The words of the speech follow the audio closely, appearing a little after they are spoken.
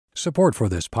Support for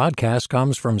this podcast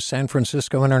comes from San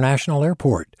Francisco International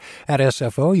Airport. At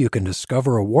SFO, you can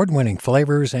discover award-winning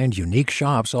flavors and unique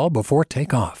shops all before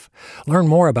takeoff. Learn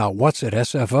more about what's at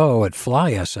SFO at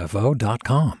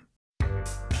flysfo.com.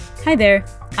 Hi there,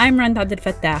 I'm Rand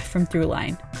Abdel-Fattah from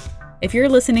Throughline. If you're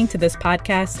listening to this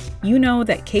podcast, you know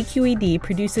that KQED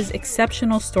produces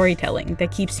exceptional storytelling that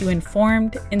keeps you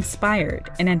informed, inspired,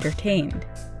 and entertained.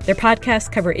 Their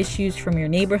podcasts cover issues from your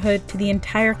neighborhood to the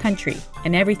entire country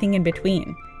and everything in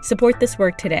between. Support this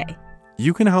work today.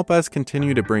 You can help us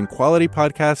continue to bring quality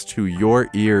podcasts to your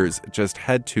ears. Just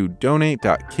head to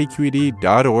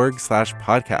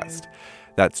donate.kqed.org/podcast.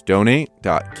 That's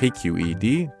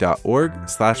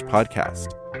donate.kqed.org/podcast.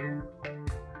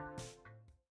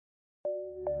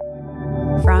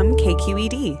 From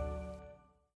KQED.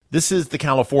 This is the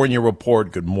California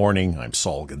Report. Good morning. I'm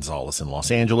Saul Gonzalez in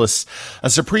Los Angeles. A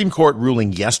Supreme Court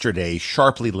ruling yesterday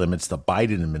sharply limits the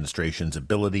Biden administration's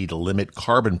ability to limit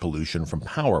carbon pollution from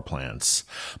power plants.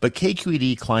 But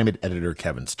KQED climate editor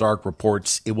Kevin Stark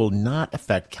reports it will not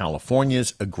affect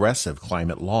California's aggressive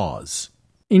climate laws.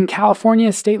 In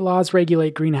California, state laws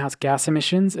regulate greenhouse gas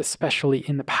emissions, especially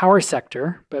in the power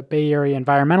sector, but Bay Area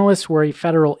environmentalists worry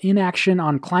federal inaction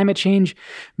on climate change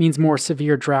means more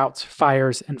severe droughts,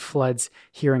 fires, and floods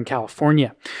here in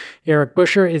California. Eric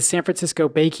Busher is San Francisco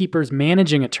Baykeeper's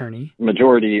managing attorney.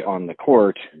 Majority on the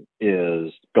court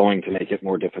is going to make it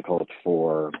more difficult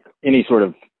for any sort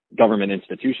of government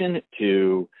institution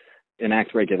to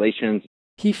enact regulations.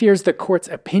 He fears the court's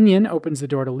opinion opens the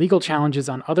door to legal challenges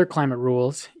on other climate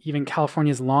rules, even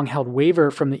California's long-held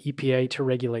waiver from the EPA to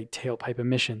regulate tailpipe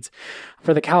emissions.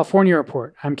 For the California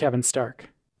Report, I'm Kevin Stark.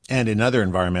 And in other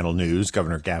environmental news,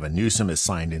 Governor Gavin Newsom has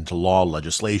signed into law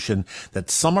legislation that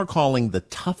some are calling the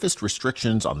toughest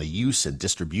restrictions on the use and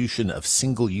distribution of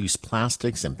single-use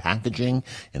plastics and packaging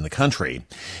in the country.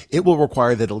 It will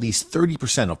require that at least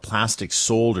 30% of plastics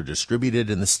sold or distributed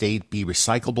in the state be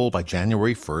recyclable by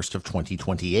January 1st of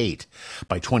 2028.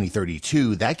 By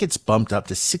 2032, that gets bumped up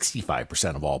to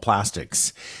 65% of all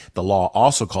plastics. The law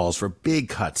also calls for big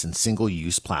cuts in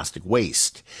single-use plastic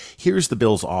waste. Here's the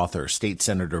bill's author, State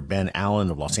Senator Ben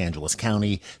Allen of Los Angeles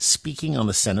County, speaking on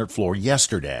the Senate floor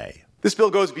yesterday. This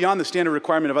bill goes beyond the standard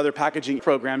requirement of other packaging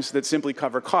programs that simply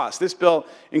cover costs. This bill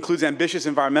includes ambitious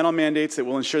environmental mandates that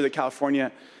will ensure that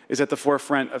California is at the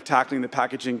forefront of tackling the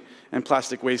packaging and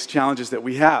plastic waste challenges that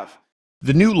we have.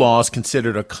 The new law is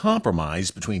considered a compromise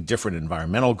between different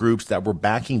environmental groups that were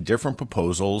backing different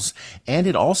proposals, and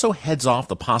it also heads off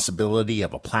the possibility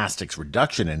of a plastics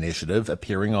reduction initiative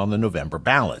appearing on the November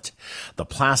ballot. The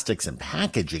plastics and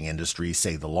packaging industries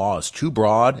say the law is too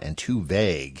broad and too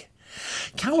vague.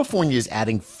 California is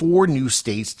adding 4 new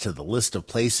states to the list of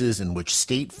places in which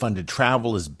state-funded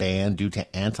travel is banned due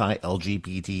to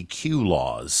anti-LGBTQ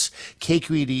laws.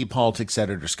 KQED politics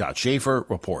editor Scott Shafer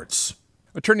reports.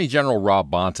 Attorney General Rob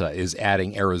Bonta is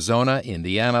adding Arizona,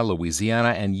 Indiana, Louisiana,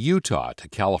 and Utah to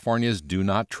California's Do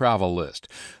Not Travel list.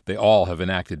 They all have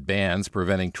enacted bans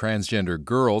preventing transgender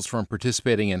girls from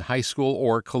participating in high school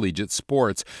or collegiate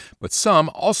sports, but some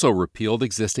also repealed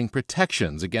existing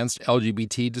protections against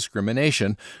LGBT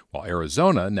discrimination, while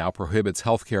Arizona now prohibits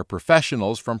healthcare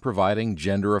professionals from providing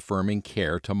gender-affirming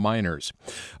care to minors.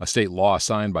 A state law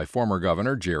signed by former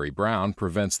Governor Jerry Brown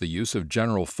prevents the use of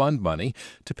general fund money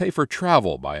to pay for travel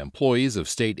by employees of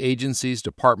state agencies,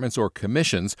 departments, or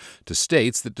commissions to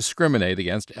states that discriminate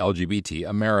against LGBT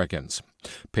Americans.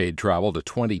 Paid travel to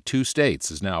 22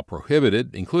 states is now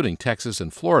prohibited, including Texas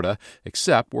and Florida,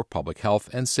 except where public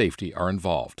health and safety are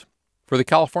involved. For the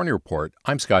California Report,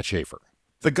 I'm Scott Shafer.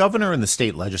 The governor and the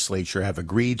state legislature have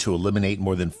agreed to eliminate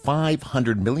more than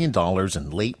 $500 million in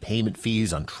late payment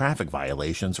fees on traffic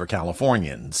violations for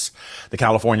Californians. The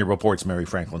California Report's Mary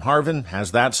Franklin Harvin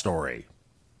has that story.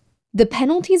 The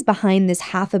penalties behind this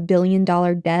 $500 million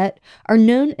debt are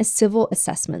known as civil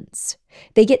assessments.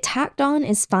 They get tacked on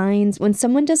as fines when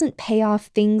someone doesn't pay off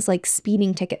things like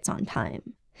speeding tickets on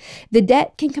time. The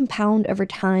debt can compound over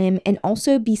time and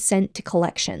also be sent to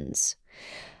collections.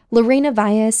 Lorena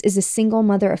Valles is a single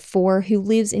mother of 4 who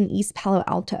lives in East Palo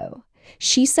Alto.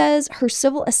 She says her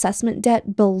civil assessment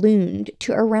debt ballooned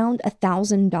to around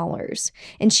 $1,000,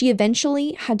 and she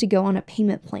eventually had to go on a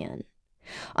payment plan.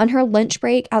 On her lunch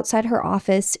break outside her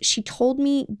office, she told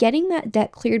me getting that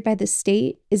debt cleared by the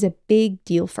state is a big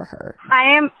deal for her.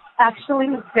 I am actually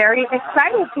very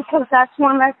excited because that's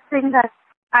one less thing that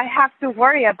I have to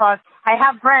worry about. I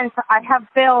have rent, I have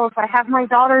bills, I have my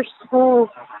daughter's school.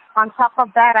 On top of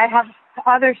that, I have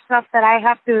other stuff that I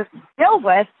have to deal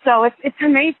with. So it's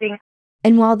amazing.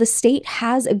 And while the state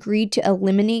has agreed to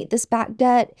eliminate this back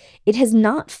debt, it has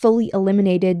not fully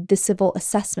eliminated the civil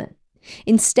assessment.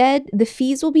 Instead, the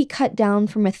fees will be cut down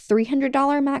from a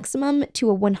 $300 maximum to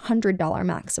a $100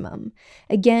 maximum.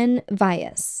 Again,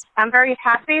 Vias. I'm very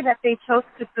happy that they chose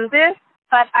to do this,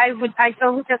 but I would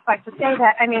just like to say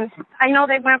that, I know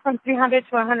they went from $300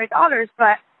 to $100,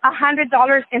 but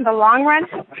 $100 in the long run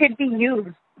could be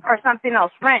used for something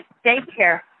else: rent,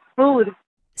 daycare, food.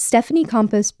 Stephanie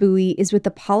Campos-Bowie is with the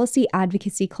Policy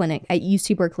Advocacy Clinic at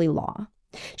UC Berkeley Law.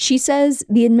 She says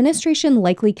the administration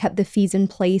likely kept the fees in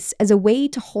place as a way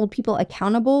to hold people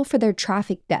accountable for their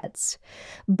traffic debts.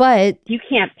 But you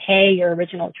can't pay your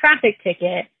original traffic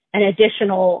ticket. An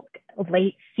additional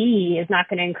late fee is not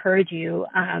going to encourage you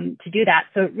to do that.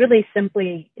 So it really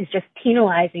simply is just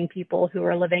penalizing people who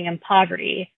are living in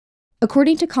poverty.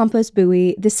 According to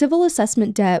Campos-Bowie, the civil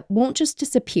assessment debt won't just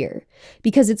disappear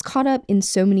because it's caught up in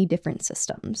so many different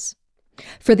systems.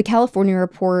 For the California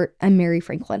Report, I'm Mary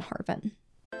Franklin Harvin.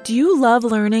 Do you love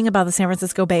learning about the San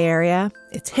Francisco Bay Area?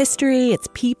 Its history, its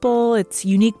people, its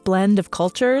unique blend of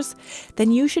cultures?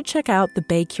 Then you should check out the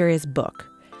Bay Curious book.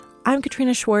 I'm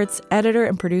Katrina Schwartz, editor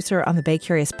and producer on the Bay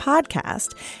Curious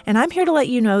podcast, and I'm here to let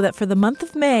you know that for the month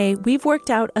of May, we've worked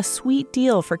out a sweet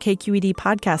deal for KQED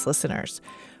podcast listeners.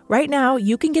 Right now,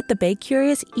 you can get the Bay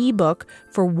Curious ebook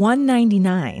for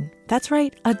 $1.99. That's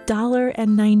right,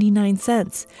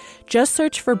 $1.99. Just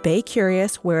search for Bay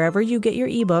Curious wherever you get your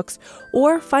ebooks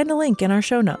or find a link in our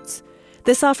show notes.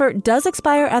 This offer does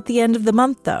expire at the end of the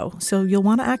month, though, so you'll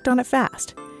want to act on it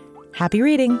fast. Happy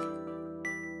reading!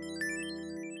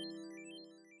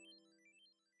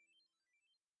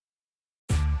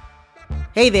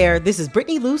 Hey there, this is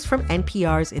Brittany Luce from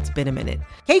NPR's It's Been a Minute.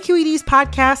 KQED's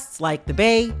podcasts like The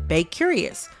Bay, Bay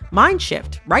Curious, Mind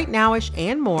Shift, Right Nowish,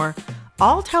 and more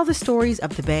all tell the stories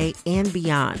of the Bay and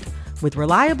beyond with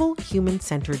reliable,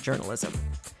 human-centered journalism.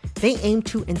 They aim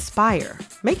to inspire,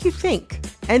 make you think,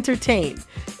 entertain,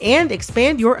 and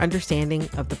expand your understanding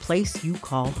of the place you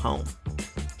call home.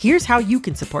 Here's how you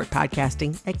can support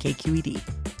podcasting at KQED.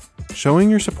 Showing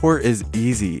your support is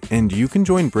easy, and you can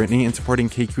join Brittany in supporting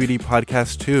KQED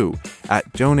Podcast too at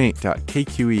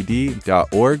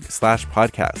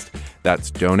donate.kqed.org/podcast.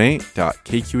 That's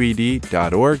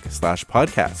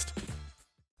donate.kqed.org/podcast.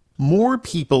 More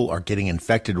people are getting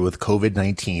infected with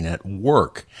COVID-19 at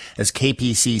work. As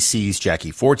KPCC's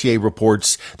Jackie Fortier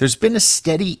reports, there's been a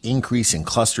steady increase in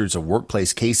clusters of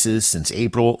workplace cases since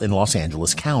April in Los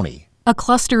Angeles County. A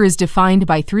cluster is defined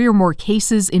by 3 or more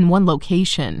cases in one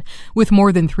location. With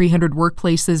more than 300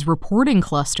 workplaces reporting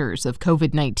clusters of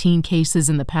COVID-19 cases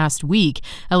in the past week,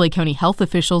 LA County health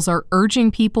officials are urging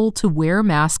people to wear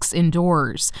masks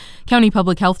indoors. County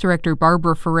Public Health Director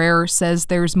Barbara Ferrer says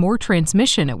there's more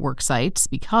transmission at work sites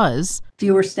because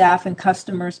fewer staff and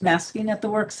customers masking at the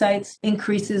work sites,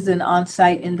 increases in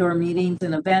on-site indoor meetings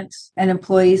and events, and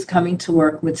employees coming to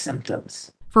work with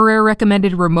symptoms. Ferrer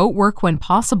recommended remote work when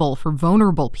possible for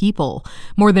vulnerable people.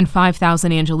 More than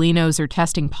 5,000 Angelenos are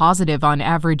testing positive on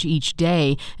average each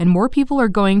day, and more people are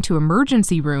going to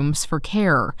emergency rooms for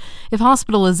care. If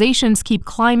hospitalizations keep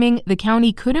climbing, the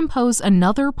county could impose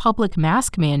another public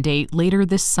mask mandate later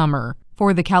this summer.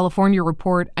 For the California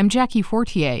Report, I'm Jackie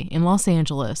Fortier in Los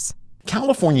Angeles.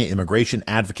 California immigration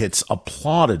advocates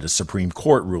applauded a Supreme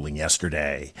Court ruling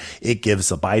yesterday. It gives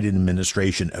the Biden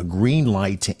administration a green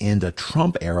light to end a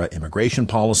Trump-era immigration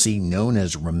policy known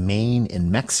as Remain in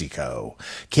Mexico.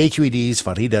 KQED's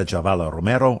Farida Jhabvala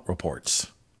Romero reports.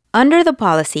 Under the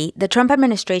policy, the Trump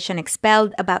administration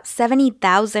expelled about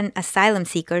 70,000 asylum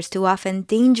seekers to often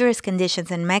dangerous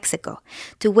conditions in Mexico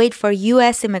to wait for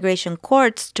U.S. immigration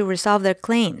courts to resolve their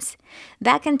claims.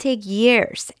 That can take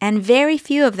years, and very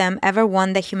few of them ever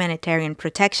won the humanitarian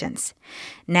protections.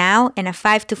 Now, in a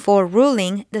 5-4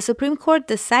 ruling, the Supreme Court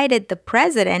decided the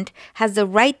president has the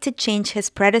right to change his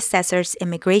predecessor's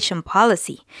immigration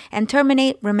policy and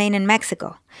terminate Remain in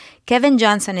Mexico. Kevin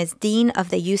Johnson is dean of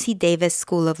the UC Davis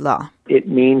School of Law. It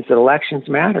means that elections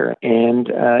matter, and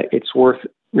it's worth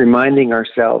reminding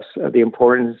ourselves of the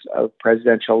importance of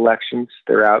presidential elections,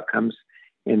 their outcomes,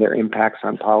 and their impacts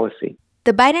on policy.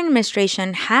 The Biden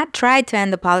administration had tried to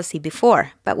end the policy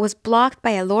before, but was blocked by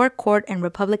a lower court in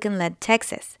Republican-led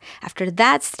Texas. After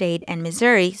that state and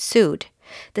Missouri sued.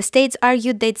 The states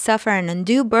argued they'd suffer an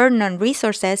undue burden on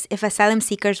resources if asylum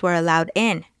seekers were allowed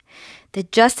in. The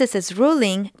justice's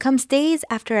ruling comes days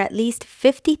after at least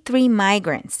 53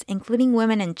 migrants, including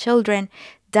women and children,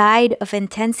 died of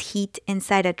intense heat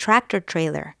inside a tractor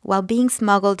trailer while being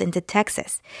smuggled into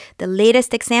Texas, the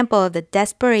latest example of the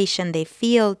desperation they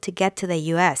feel to get to the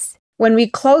U.S. When we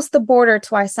close the border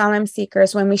to asylum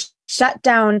seekers, when we shut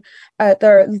down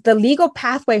the legal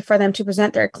pathway for them to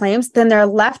present their claims, then they're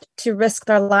left to risk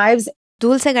their lives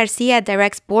Dulce Garcia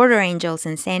directs Border Angels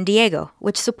in San Diego,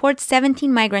 which supports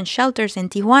 17 migrant shelters in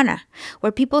Tijuana,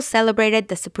 where people celebrated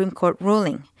the Supreme Court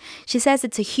ruling. She says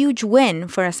it's a huge win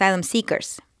for asylum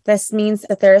seekers. This means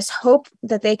that there is hope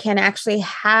that they can actually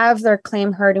have their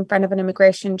claim heard in front of an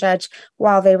immigration judge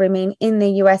while they remain in the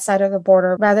U.S. side of the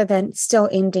border rather than still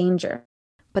in danger.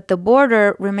 But the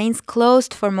border remains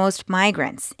closed for most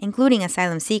migrants, including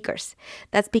asylum seekers.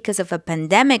 That's because of a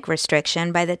pandemic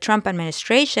restriction by the Trump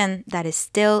administration that is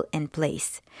still in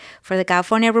place. For the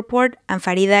California Report, I'm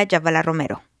Farida Jhabvala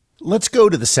Romero. Let's go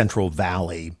to the Central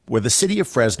Valley, where the city of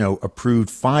Fresno approved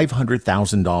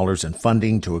 $500,000 in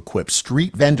funding to equip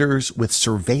street vendors with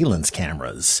surveillance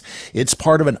cameras. It's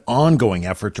part of an ongoing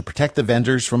effort to protect the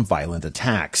vendors from violent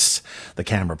attacks. The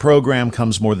camera program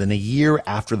comes more than a year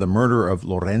after the murder of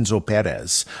Lorenzo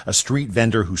Perez, a street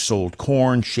vendor who sold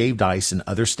corn, shaved ice, and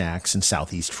other snacks in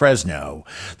southeast Fresno.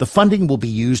 The funding will be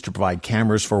used to provide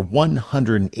cameras for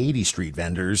 180 street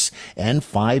vendors and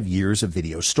 5 years of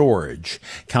video storage.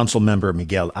 Council member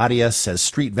Miguel Arias says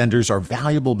street vendors are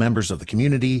valuable members of the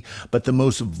community, but the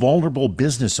most vulnerable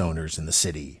business owners in the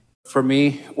city. For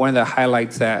me, one of the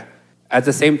highlights that at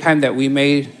the same time that we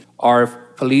made our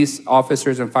police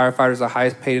officers and firefighters the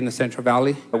highest paid in the Central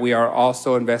Valley, we are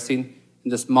also investing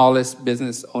in the smallest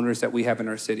business owners that we have in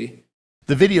our city.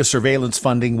 The video surveillance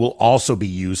funding will also be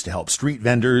used to help street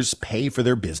vendors pay for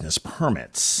their business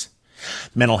permits.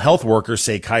 Mental health workers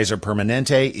say Kaiser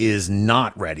Permanente is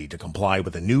not ready to comply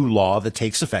with a new law that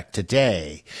takes effect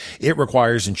today. It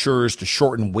requires insurers to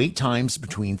shorten wait times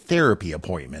between therapy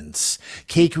appointments.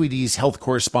 KQED's health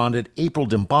correspondent April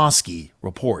Dembosky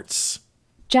reports.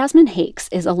 Jasmine Hakes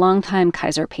is a longtime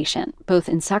Kaiser patient, both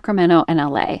in Sacramento and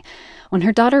LA. When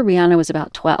her daughter Rihanna was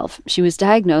about 12, she was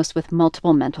diagnosed with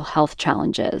multiple mental health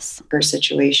challenges. Her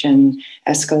situation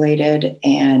escalated,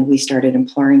 and we started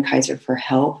imploring Kaiser for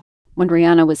help. When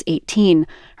Rihanna was 18,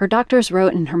 her doctors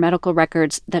wrote in her medical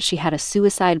records that she had a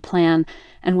suicide plan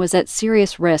and was at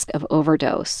serious risk of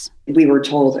overdose. We were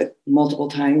told multiple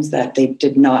times that they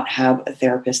did not have a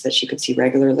therapist that she could see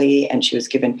regularly, and she was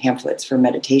given pamphlets for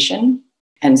meditation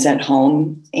and sent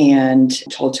home and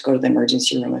told to go to the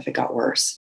emergency room if it got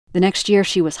worse. The next year,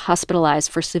 she was hospitalized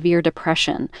for severe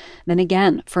depression, then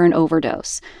again for an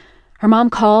overdose. Her mom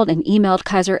called and emailed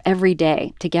Kaiser every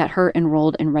day to get her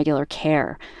enrolled in regular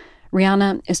care.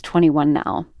 Rihanna is 21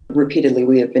 now. Repeatedly,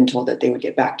 we have been told that they would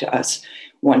get back to us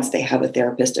once they have a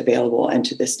therapist available, and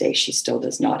to this day, she still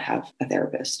does not have a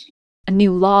therapist. A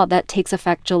new law that takes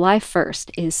effect July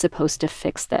 1st is supposed to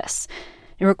fix this.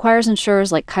 It requires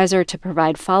insurers like Kaiser to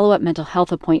provide follow-up mental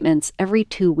health appointments every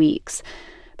 2 weeks.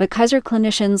 But Kaiser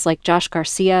clinicians like Josh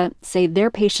Garcia say their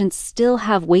patients still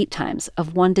have wait times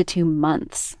of 1 to 2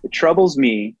 months. It troubles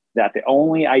me that the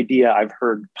only idea I've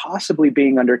heard possibly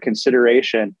being under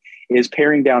consideration is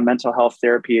paring down mental health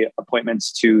therapy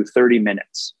appointments to 30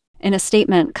 minutes. In a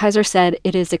statement, Kaiser said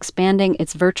it is expanding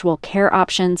its virtual care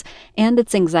options and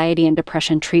its anxiety and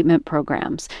depression treatment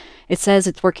programs. It says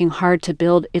it's working hard to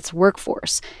build its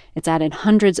workforce. It's added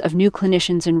hundreds of new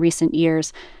clinicians in recent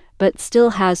years, but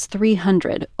still has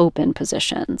 300 open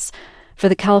positions. For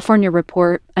the California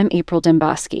Report, I'm April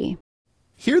Dembosky.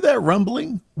 Hear that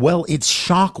rumbling? Well, it's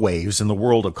shockwaves in the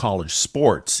world of college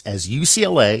sports as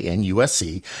UCLA and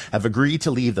USC have agreed to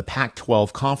leave the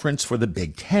Pac-12 conference for the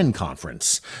Big Ten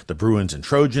conference. The Bruins and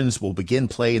Trojans will begin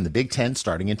play in the Big Ten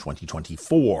starting in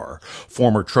 2024.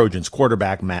 Former Trojans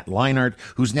quarterback Matt Leinart,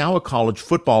 who's now a college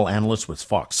football analyst with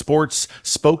Fox Sports,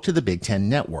 spoke to the Big Ten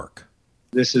network.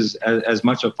 This is as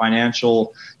much a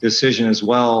financial decision as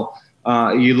well.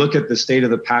 You look at the state of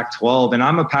the Pac-12, and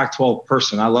I'm a Pac-12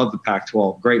 person. I love the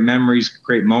Pac-12. Great memories,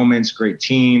 great moments, great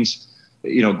teams,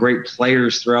 great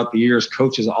players throughout the years,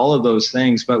 coaches, all of those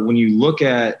things. But when you look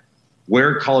at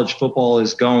where college football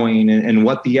is going and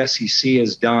what the SEC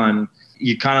has done,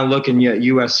 you kind of look at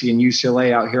USC and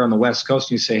UCLA out here on the West Coast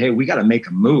and you say, hey, we got to make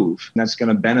a move that's going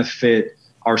to benefit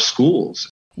our schools.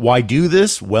 Why do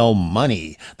this? Well,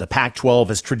 money. The Pac-12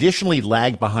 has traditionally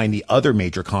lagged behind the other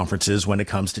major conferences when it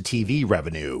comes to TV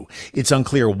revenue. It's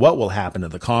unclear what will happen to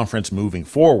the conference moving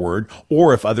forward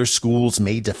or if other schools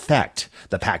may defect.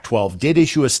 The Pac-12 did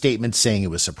issue a statement saying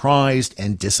it was surprised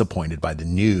and disappointed by the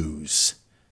news.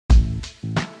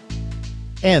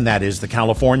 And that is the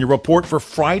California Report for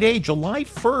Friday, July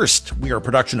 1st. We are a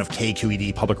production of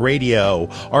KQED Public Radio.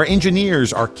 Our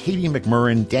engineers are Katie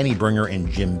McMurrin, Danny Bringer,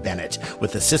 and Jim Bennett,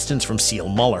 with assistance from Seal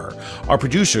Muller. Our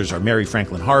producers are Mary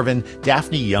Franklin Harvin,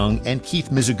 Daphne Young, and Keith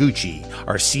Mizuguchi.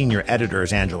 Our senior editor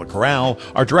is Angela Corral.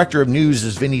 Our director of news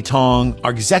is Vinnie Tong.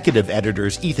 Our executive editor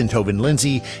is Ethan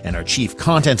Tobin-Lindsay. And our chief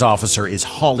content officer is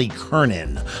Holly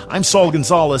Kernan. I'm Saul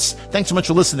Gonzalez. Thanks so much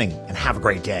for listening, and have a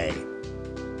great day.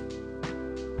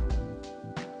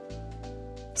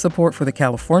 Support for the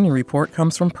California Report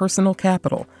comes from Personal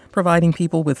Capital, providing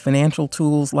people with financial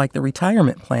tools like the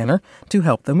Retirement Planner to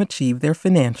help them achieve their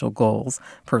financial goals.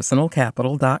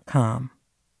 PersonalCapital.com.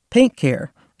 Paint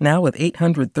Care, now with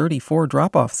 834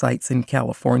 drop-off sites in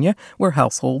California where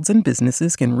households and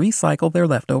businesses can recycle their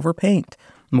leftover paint.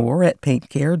 More at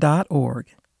paintcare.org.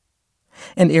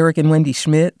 And Eric and Wendy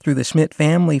Schmidt, through the Schmidt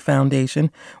Family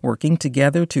Foundation, working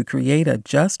together to create a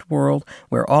just world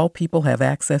where all people have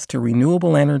access to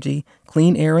renewable energy,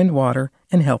 clean air and water,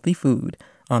 and healthy food.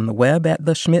 On the web at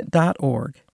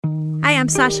theschmidt.org. Hi, I'm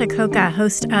Sasha Koka,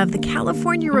 host of the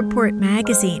California Report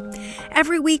magazine.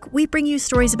 Every week, we bring you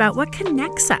stories about what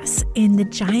connects us in the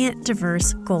giant,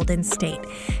 diverse Golden State.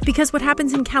 Because what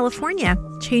happens in California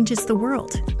changes the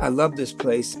world. I love this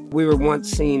place. We were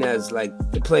once seen as like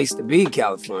the place to be,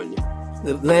 California.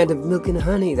 The land of milk and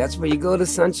honey. That's where you go to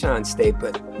Sunshine State,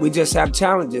 but we just have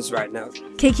challenges right now.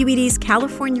 KQED's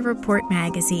California Report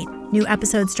magazine. New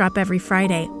episodes drop every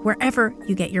Friday, wherever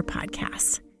you get your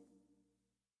podcasts.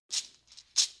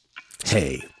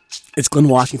 Hey, it's Glenn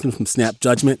Washington from Snap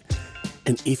Judgment.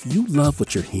 And if you love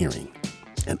what you're hearing,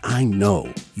 and I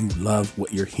know you love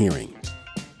what you're hearing,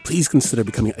 please consider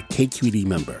becoming a KQED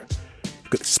member.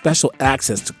 Get special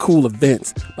access to cool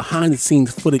events,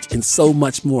 behind-the-scenes footage, and so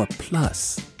much more.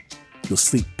 Plus, you'll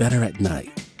sleep better at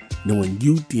night knowing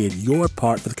you did your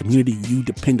part for the community you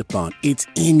depend upon. It's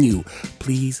in you.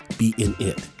 Please be in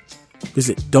it.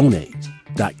 Visit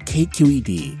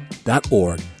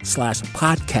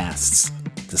donate.kqed.org/podcasts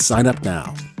to sign up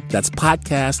now. That's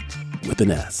podcast with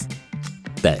an S.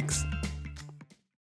 Thanks.